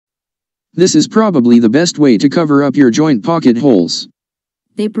This is probably the best way to cover up your joint pocket holes.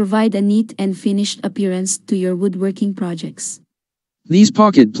 They provide a neat and finished appearance to your woodworking projects. These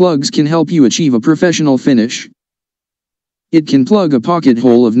pocket plugs can help you achieve a professional finish. It can plug a pocket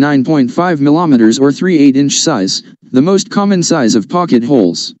hole of 9.5 mm or 3/8" size, the most common size of pocket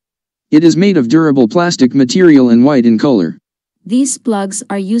holes. It is made of durable plastic material and white in color. These plugs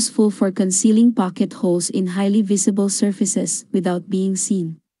are useful for concealing pocket holes in highly visible surfaces without being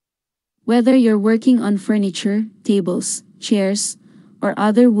seen. Whether you're working on furniture, tables, chairs, or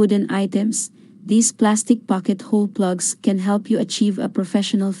other wooden items, these plastic pocket hole plugs can help you achieve a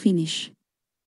professional finish.